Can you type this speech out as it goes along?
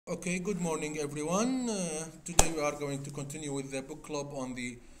Okay, good morning everyone. Today we are going to continue with the book club on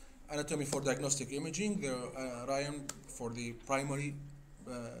the anatomy for diagnostic imaging, the Ryan for the primary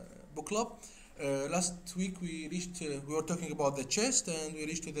uh, book club. Last week we were talking about the chest and we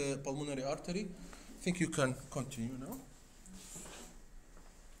reached to the pulmonary artery. I think you can continue now.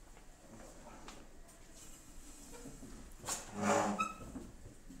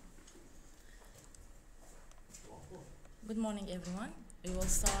 Good morning, everyone. We will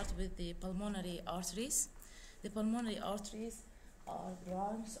start with the pulmonary arteries. The pulmonary arteries are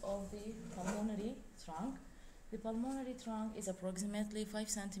branches of the pulmonary trunk. The pulmonary trunk is approximately 5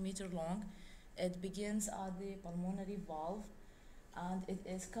 centimeters long. It begins at the pulmonary valve and it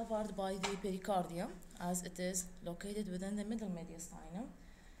is covered by the pericardium as it is located within the middle mediastinum.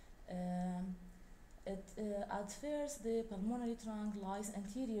 At first, the pulmonary trunk lies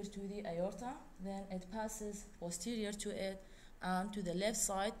anterior to the aorta, then it passes posterior to it and to the left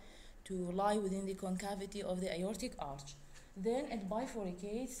side to lie within the concavity of the aortic arch. Then it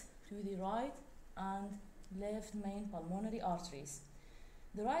bifurcates to the right and left main pulmonary arteries.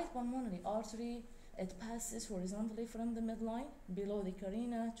 The right pulmonary artery, it passes horizontally from the midline below the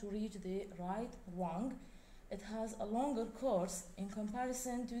carina to reach the right lung. It has a longer course in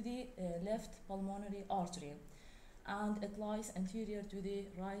comparison to the left pulmonary artery, and it lies anterior to the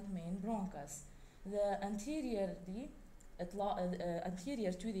right main bronchus. Anterior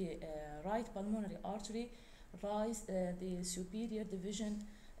to the right pulmonary artery lies the superior division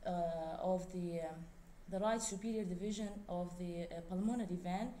of the right superior division of the pulmonary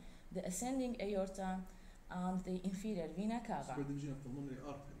vein, the ascending aorta, and the inferior vena cava. Superior division of pulmonary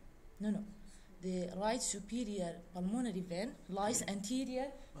artery. No. The right superior pulmonary vein lies anterior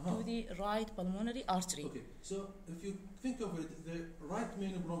to the right pulmonary artery. Okay, so if you think of it, the right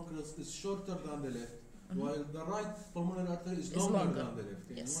main bronchus is shorter than the left, while the right pulmonary artery is longer than the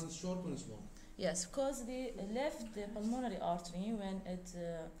left. Yes. One is short, one is long. Yes, because the left pulmonary artery, when it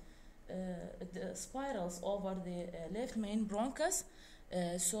spirals over the left main bronchus,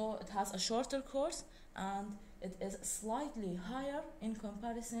 so it has a shorter course and it is slightly higher in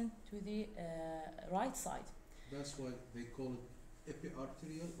comparison to the right side. That's why they call it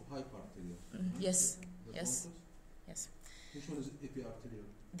epiarterial or hyperarterial. Yes, The yes, bronchus? yes. Which one is epiarterial?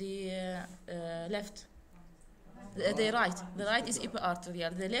 The left, the right. The right is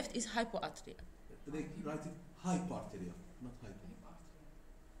epiarterial. The left is hypoarterial. They write it hyperarterial, not hypo.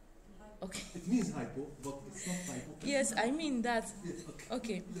 Okay. It means hypo, but it's not hypo. Yes, I mean that. Yeah,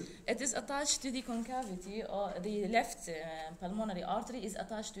 Okay. It is attached to the concavity, or the left pulmonary artery is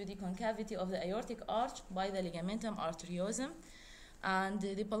attached to the concavity of the aortic arch by the ligamentum arteriosum, and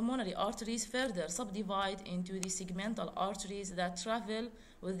the pulmonary arteries further subdivide into the segmental arteries that travel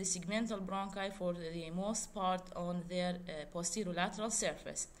with the segmental bronchi for the most part on their posterolateral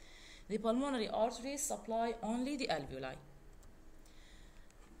surface. The pulmonary arteries supply only the alveoli.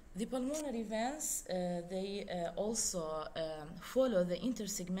 The pulmonary veins, they also follow the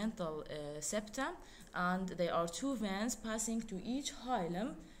intersegmental septa, and there are two veins passing to each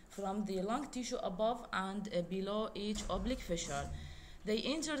hilum from the lung tissue above and below each oblique fissure. They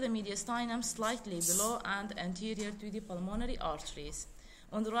enter the mediastinum slightly below and anterior to the pulmonary arteries.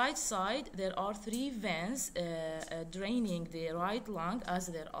 On the right side, there are three veins draining the right lung, as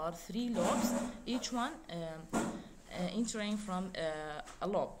there are three lobes, each one entering from a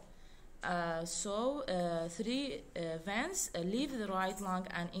lobe. Three veins leave the right lung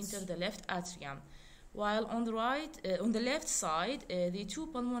and enter the left atrium, while on the left side, the two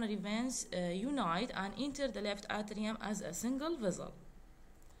pulmonary veins unite and enter the left atrium as a single vessel.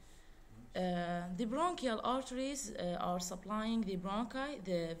 The bronchial arteries are supplying the bronchi,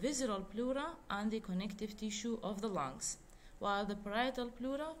 the visceral pleura, and the connective tissue of the lungs, while the parietal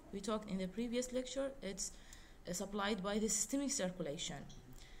pleura, we talked in the previous lecture, it's supplied by the systemic circulation.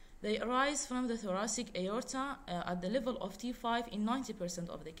 They arise from the thoracic aorta at the level of T5 in 90%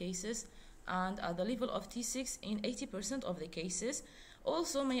 of the cases, and at the level of T6 in 80% of the cases.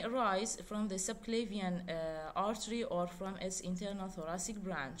 Also may arise from the subclavian artery or from its internal thoracic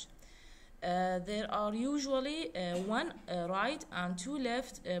branch. There are usually one right and two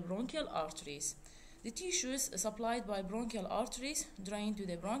left bronchial arteries. The tissues supplied by bronchial arteries drain to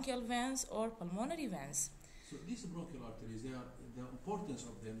the bronchial veins or pulmonary veins. So these bronchial arteries, the importance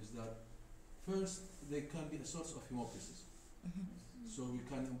of them is that first they can be a source of hemoptysis. So we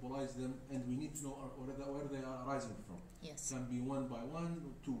can embolize them, and we need to know where they are arising from. Yes. Can be 1 by 1,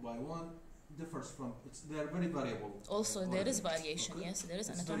 2 by 1, differs from. They are very variable. Also, there is variation. Okay? Yes, there is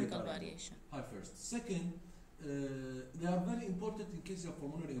it's anatomical variation. Hi first. Second, they are very important in case of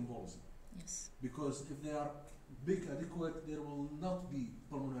pulmonary embolism. Yes. Because if they are big adequate, there will not be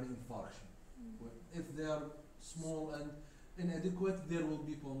pulmonary infarction. If they are small and inadequate, there will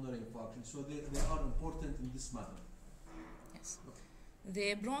be pulmonary infarction. So they are important in this matter. Yes.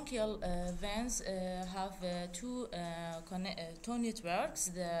 The bronchial veins have two networks,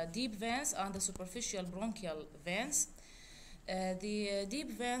 the deep veins and the superficial bronchial veins. The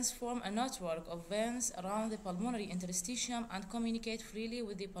deep veins form a network of veins around the pulmonary interstitium and communicate freely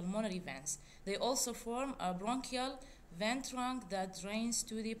with the pulmonary veins. They also form a bronchial vein trunk that drains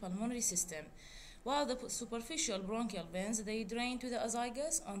to the pulmonary system, while the superficial bronchial veins, they drain to the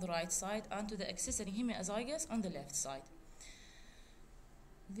azygos on the right side and to the accessory hemiazygos on the left side.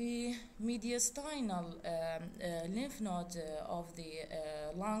 The mediastinal lymph node of the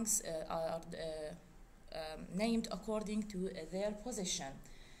lungs are named according to their position.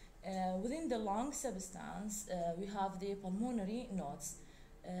 Within the lung substance, we have the pulmonary nodes.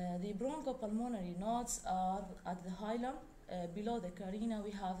 The bronchopulmonary nodes are at the hilum. Below the carina,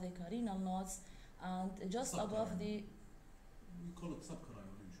 we have the carinal nodes, and just above the... We call it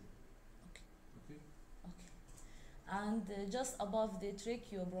subcarinal usually. Okay. And just above the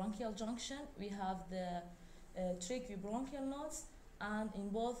tracheobronchial junction, we have the tracheobronchial nodes, and in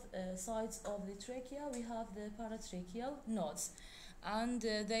both sides of the trachea, we have the paratracheal nodes. And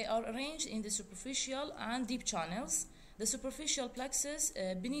they are arranged in the superficial and deep channels. The superficial plexus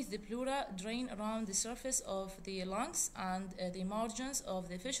beneath the pleura drain around the surface of the lungs and the margins of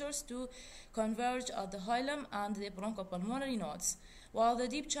the fissures to converge at the hilum and the bronchopulmonary nodes, while the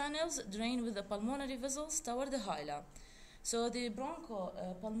deep channels drain with the pulmonary vessels toward the hilum. So the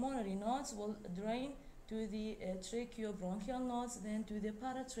bronchopulmonary nodes will drain to the tracheobronchial nodes, then to the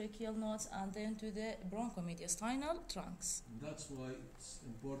paratracheal nodes, and then to the bronchomediastinal trunks. And that's why it's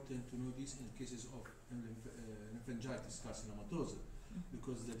important to know this in cases of lymphangitis carcinomatosis,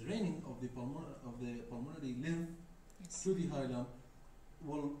 because the draining of the pulmonary lymph to the hilum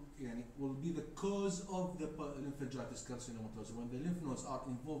will be the cause of the lymphangitis carcinomatosis. When the lymph nodes are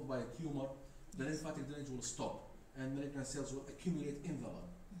involved by a tumor, the lymphatic drainage will stop and malignant cells will accumulate in the lung.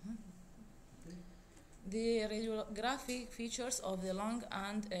 The radiographic features of the lung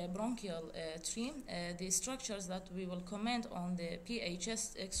and bronchial tree, the structures that we will comment on the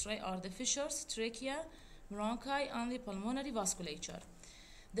PHS X-ray are the fissures, trachea, bronchi, and the pulmonary vasculature.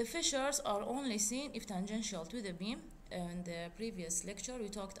 The fissures are only seen if tangential to the beam. In the previous lecture, we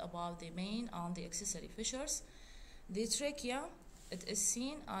talked about the main and the accessory fissures. The trachea, it is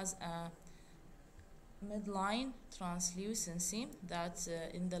seen as a midline translucency that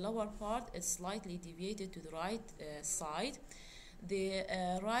in the lower part it's slightly deviated to the right side. The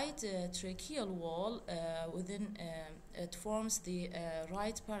right tracheal wall within it forms the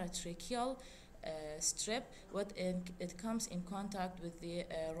right paratracheal strip, it comes in contact with the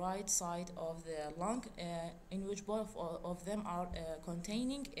right side of the lung, in which both of them are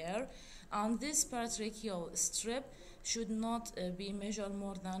containing air, and this paratracheal strip should not be measured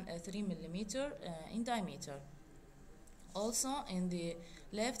more than 3 millimeter in diameter. Also, in the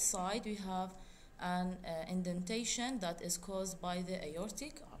left side, we have an indentation that is caused by the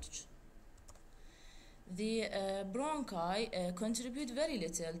aortic arch. The bronchi contribute very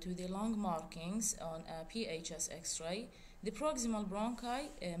little to the lung markings on a PHS X-ray. The proximal bronchi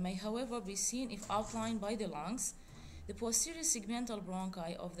may, however, be seen if outlined by the lungs. The posterior segmental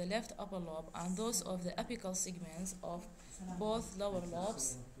bronchi of the left upper lobe and those of the apical segments of both lower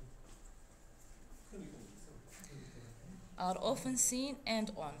lobes are often seen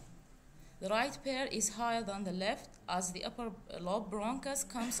end-on. The right pair is higher than the left, as the upper lobe bronchus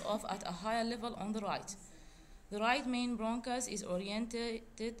comes off at a higher level on the right. The right main bronchus is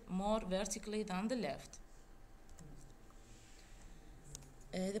oriented more vertically than the left.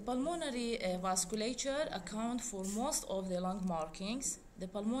 The pulmonary vasculature account for most of the lung markings. The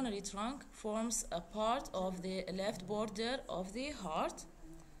pulmonary trunk forms a part of the left border of the heart,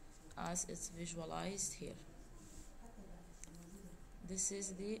 as it's visualized here. This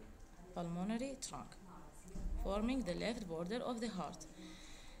is the pulmonary trunk, forming the left border of the heart.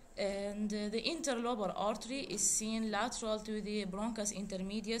 And the interlobar artery is seen lateral to the bronchus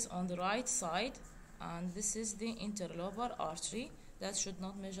intermedius on the right side, and this is the interlobar artery that should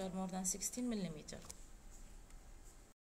not measure more than 16 millimeters.